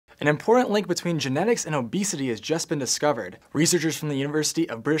An important link between genetics and obesity has just been discovered. Researchers from the University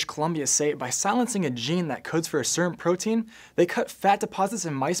of British Columbia say by silencing a gene that codes for a certain protein, they cut fat deposits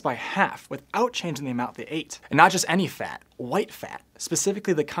in mice by half without changing the amount they ate. And not just any fat, white fat,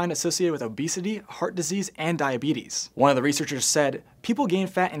 specifically the kind associated with obesity, heart disease, and diabetes. One of the researchers said, people gain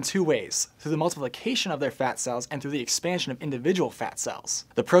fat in two ways, through the multiplication of their fat cells and through the expansion of individual fat cells.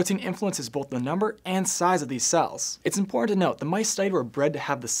 The protein influences both the number and size of these cells. It's important to note, the mice studied were bred to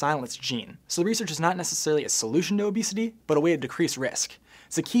have the silenced gene, so the research is not necessarily a solution to obesity, but a way to decrease risk.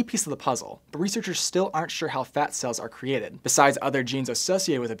 It's a key piece of the puzzle, but researchers still aren't sure how fat cells are created. Besides other genes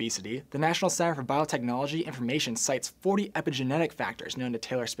associated with obesity, the National Center for Biotechnology information cites 40 epigenetic factors known to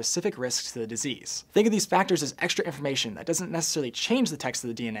tailor specific risks to the disease. Think of these factors as extra information that doesn't necessarily change the text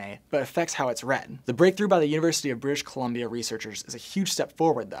of the DNA, but affects how it's read. The breakthrough by the University of British Columbia researchers is a huge step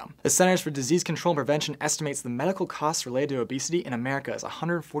forward, though. The Centers for Disease Control and Prevention estimates the medical costs related to obesity in America is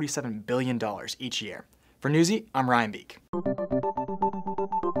 $147 billion each year. For Newsy, I'm Ryan Beek.